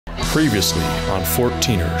Previously on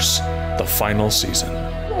 14ers, the final season.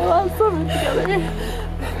 I lost something together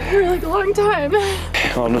for like a long time.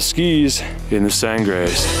 On the skis in the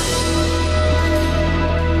Sangres.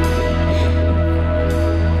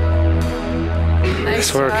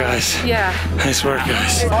 Nice work, guys. Yeah. Nice work,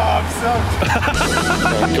 guys. Oh, I'm so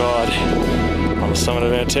Thank God. On the summit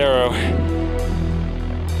of Antero.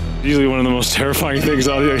 Usually one of the most terrifying things,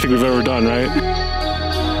 Audie, I think we've ever done, right?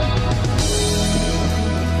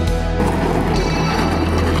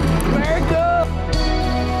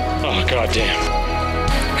 Oh, God damn.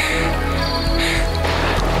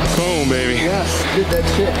 Boom, baby. Yes, did that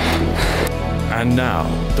shit. And now,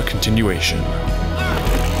 the continuation.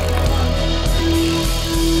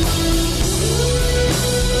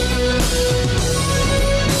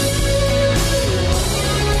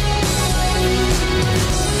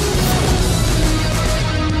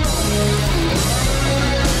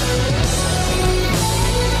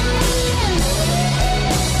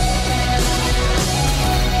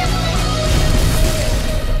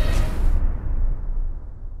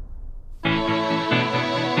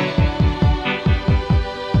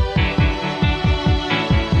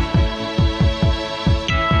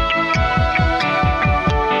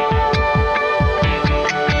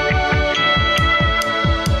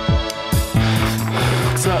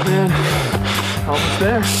 What's up, man? Almost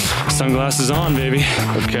there. Sunglasses on, baby.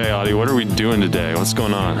 Okay, Audie, what are we doing today? What's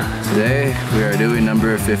going on? Today, we are doing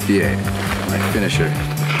number 58, my finisher.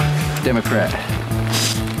 Democrat.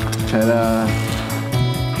 And,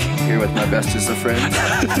 here with my bestest of friends.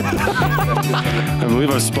 I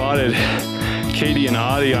believe I've spotted Katie and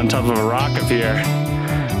Audie on top of a rock up here.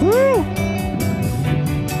 Woo!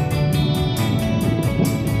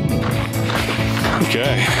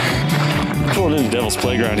 Okay. Pulling into Devil's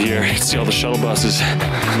Playground here. You can see all the shuttle buses.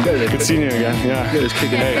 Good seeing you again. Yeah. Good, it's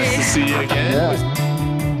kicking Nice to see you again. Yeah.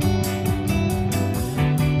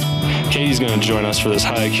 Katie's gonna join us for this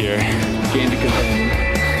hike here. Gain to companion.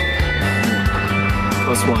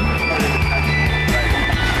 +1.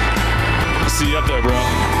 I'll see you up there, bro.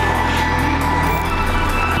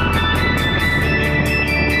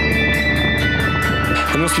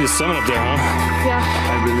 That must be the summit up there, huh? Yeah.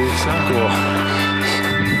 I believe so. Cool.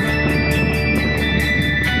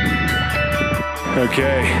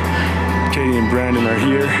 Okay, Katie and Brandon are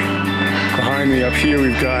here. Behind me up here,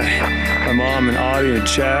 we've got my mom and Audie and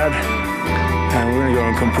Chad. And we're gonna go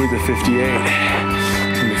and complete the 58.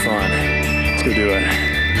 It's gonna be fun. Let's go do it.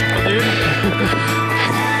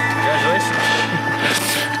 Congratulations.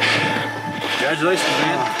 Congratulations,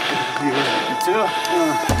 man. You too.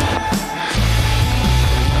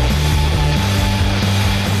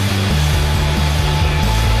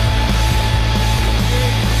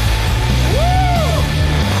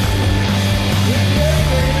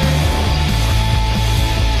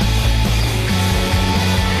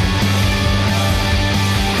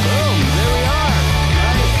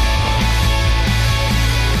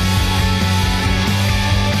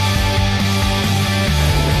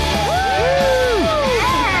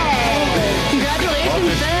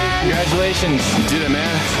 Congratulations. You did it,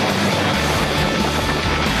 man.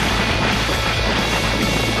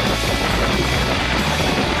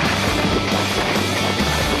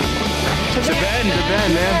 To bed,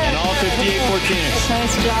 man. And all 58 14ers.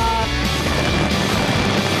 Nice job.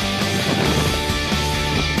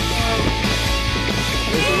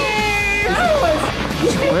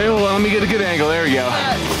 Wait, well, let me get a good angle. There we go.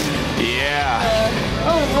 Yeah.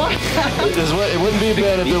 Oh, what? It wouldn't be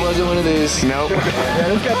bad if there wasn't one of these. Nope.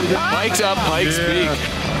 Pikes up, Pikes speak.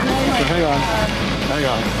 Hang on. Hang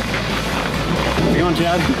on. How you going,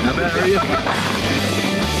 Chad? Not bad, how are you?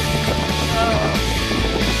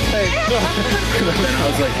 Hey. I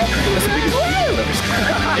was like, that's the biggest vegan I've ever seen.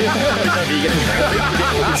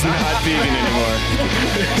 It's not vegan anymore.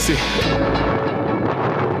 See.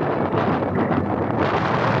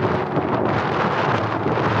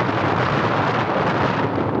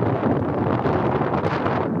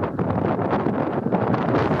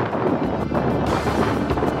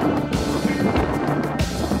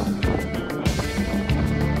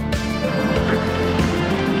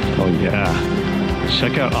 Oh yeah,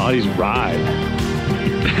 check out Audie's ride.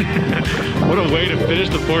 What a way to finish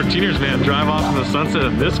the 14ers, man. Drive off in the sunset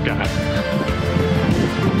of this guy.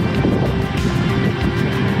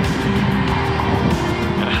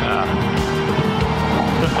 Yeah.